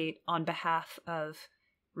advocate on behalf of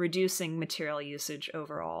reducing material usage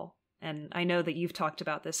overall. And I know that you've talked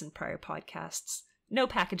about this in prior podcasts. No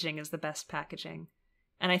packaging is the best packaging.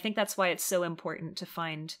 And I think that's why it's so important to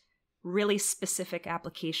find really specific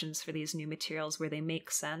applications for these new materials where they make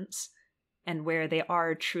sense and where they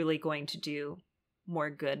are truly going to do more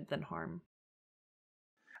good than harm.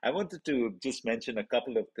 I wanted to just mention a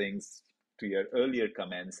couple of things to your earlier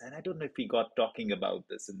comments, and I don't know if we got talking about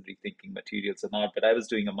this in rethinking materials or not, but I was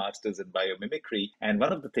doing a master's in biomimicry, and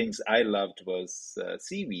one of the things I loved was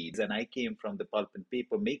seaweeds, and I came from the pulp and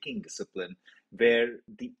paper making discipline, where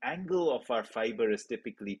the angle of our fiber is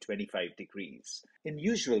typically 25 degrees. And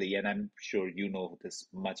usually, and I'm sure you know this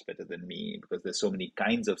much better than me because there's so many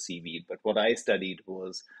kinds of seaweed, but what I studied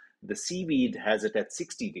was the seaweed has it at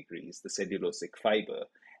 60 degrees, the cellulosic fiber,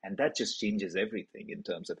 and that just changes everything in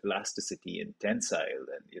terms of elasticity and tensile.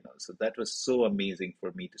 And so that was so amazing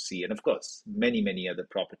for me to see. And of course, many other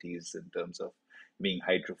properties in terms of being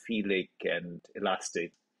hydrophilic and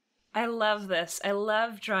elastic. I love this. I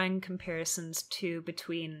love drawing comparisons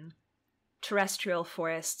between terrestrial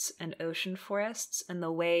forests and ocean forests and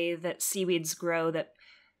the way that seaweeds grow that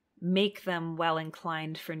make them well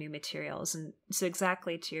inclined for new materials. And so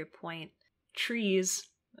exactly to your point, trees,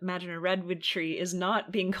 imagine a redwood tree, is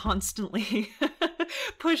not being constantly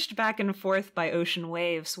pushed back and forth by ocean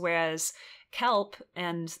waves, whereas kelp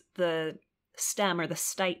and the stem or the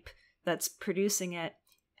stipe that's producing it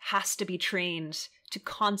has to be trained to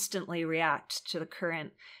constantly react to the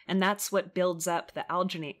current. And that's what builds up the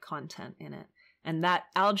alginate content in it. And that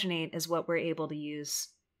alginate is what we're able to use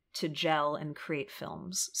to gel and create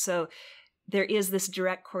films. So there is this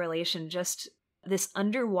direct correlation, just this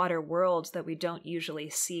underwater world that we don't usually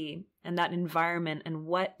see, and that environment and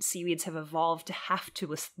what seaweeds have evolved to have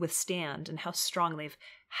to withstand and how strong they've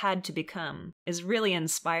had to become is really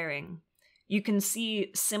inspiring. You can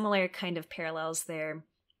see similar kind of parallels there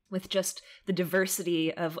with just the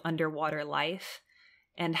diversity of underwater life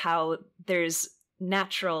and how there's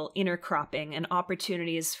natural intercropping and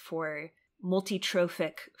opportunities for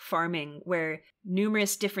multi-trophic farming where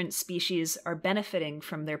numerous different species are benefiting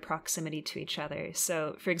from their proximity to each other.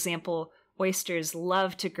 So, for example, oysters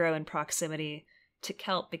love to grow in proximity to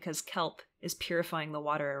kelp because kelp is purifying the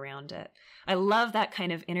water around it. I love that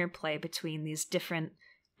kind of interplay between these different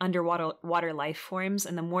underwater life forms.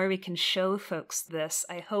 And the more we can show folks this,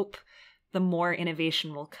 I hope the more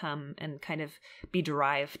innovation will come and kind of be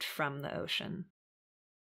derived from the ocean.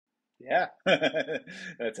 Yeah,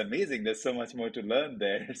 that's amazing. There's so much more to learn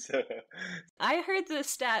there. So I heard the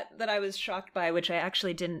stat that I was shocked by, which I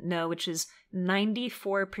actually didn't know, which is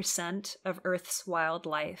 94% of Earth's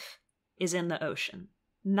wildlife is in the ocean.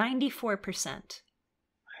 94%.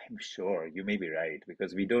 I'm sure you may be right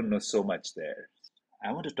because we don't know so much there.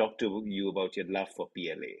 I want to talk to you about your love for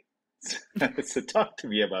PLA. So talk to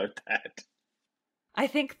me about that. I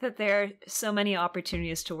think that there are so many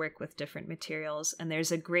opportunities to work with different materials, and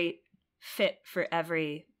there's a great fit for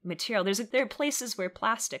every material. There are places where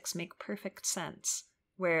plastics make perfect sense,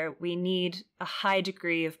 where we need a high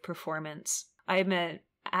degree of performance. I'm an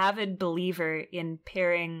avid believer in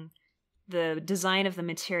pairing the design of the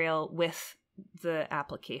material with the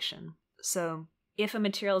application. So if a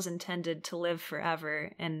material is intended to live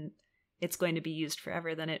forever and it's going to be used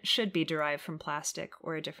forever, then it should be derived from plastic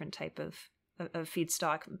or a different type of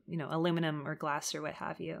feedstock, aluminum or glass or what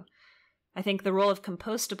have you. I think the role of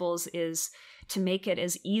compostables is to make it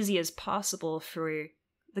as easy as possible for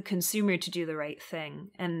the consumer to do the right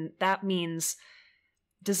thing. And that means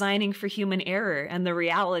designing for human error and the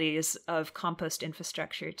realities of compost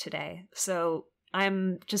infrastructure today. So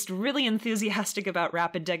I'm just really enthusiastic about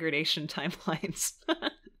rapid degradation timelines.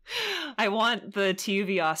 I want the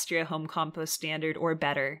TUV Austria home compost standard or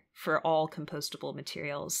better for all compostable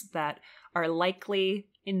materials that are likely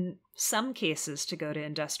in some cases to go to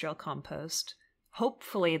industrial compost.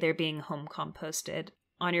 Hopefully they're being home composted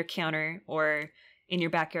on your counter or in your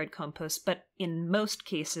backyard compost, but in most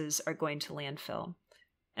cases are going to landfill.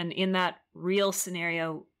 And in that real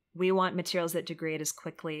scenario, we want materials that degrade as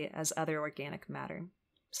quickly as other organic matter.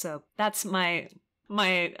 So that's my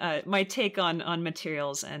take on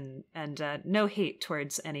materials, and no hate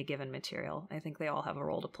towards any given material. I think they all have a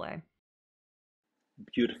role to play.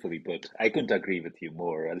 Beautifully put. I couldn't agree with you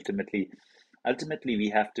more. Ultimately, we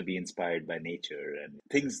have to be inspired by nature, and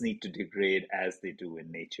things need to degrade as they do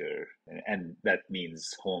in nature, and that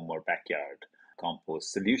means home or backyard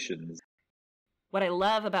compost solutions. What I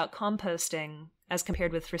love about composting, as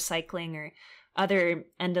compared with recycling or other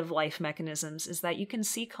end-of-life mechanisms, is that you can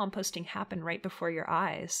see composting happen right before your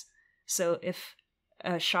eyes. So if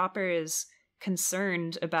a shopper is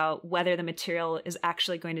concerned about whether the material is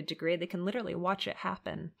actually going to degrade, they can literally watch it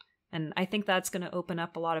happen. And I think that's going to open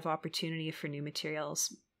up a lot of opportunity for new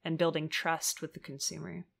materials and building trust with the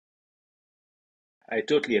consumer. I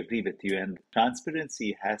totally agree with you, and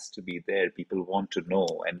transparency has to be there. People want to know,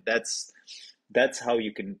 and that's how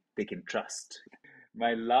they can trust.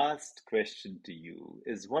 My last question to you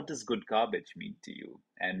is, what does good garbage mean to you,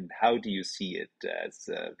 and how do you see it as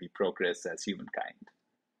we progress as humankind?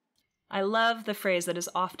 I love the phrase that is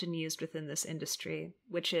often used within this industry,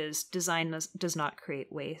 which is design does not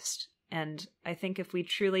create waste. And I think if we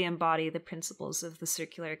truly embody the principles of the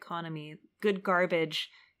circular economy, good garbage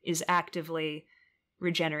is actively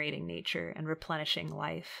regenerating nature and replenishing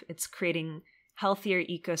life. It's creating healthier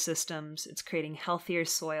ecosystems, it's creating healthier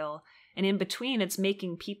soil, and in between, it's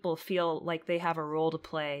making people feel like they have a role to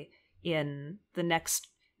play in the next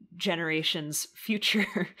generation's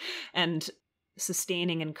future and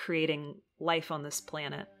sustaining and creating life on this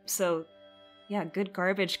planet. So yeah, good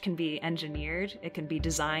garbage can be engineered, it can be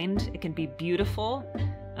designed, it can be beautiful,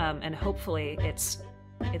 and hopefully it's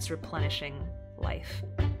replenishing life.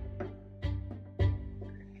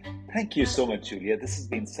 Thank you so much, Julia. This has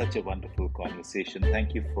been such a wonderful conversation.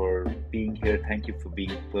 Thank you for being here. Thank you for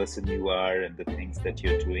being the person you are and the things that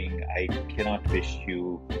you're doing. I cannot wish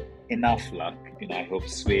you enough luck. I hope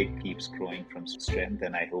Swig keeps growing from strength,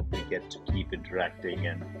 and I hope we get to keep interacting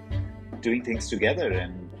and doing things together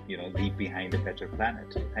and, leave behind a better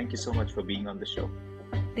planet. Thank you so much for being on the show.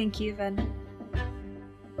 Thank you, Ven.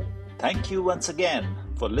 Thank you once again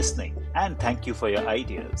for listening, and thank you for your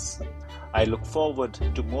ideas. I look forward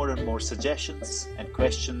to more and more suggestions and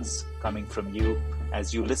questions coming from you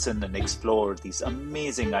as you listen and explore these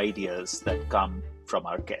amazing ideas that come from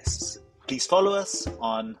our guests. Please follow us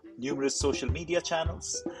on numerous social media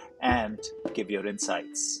channels and give your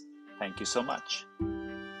insights. Thank you so much.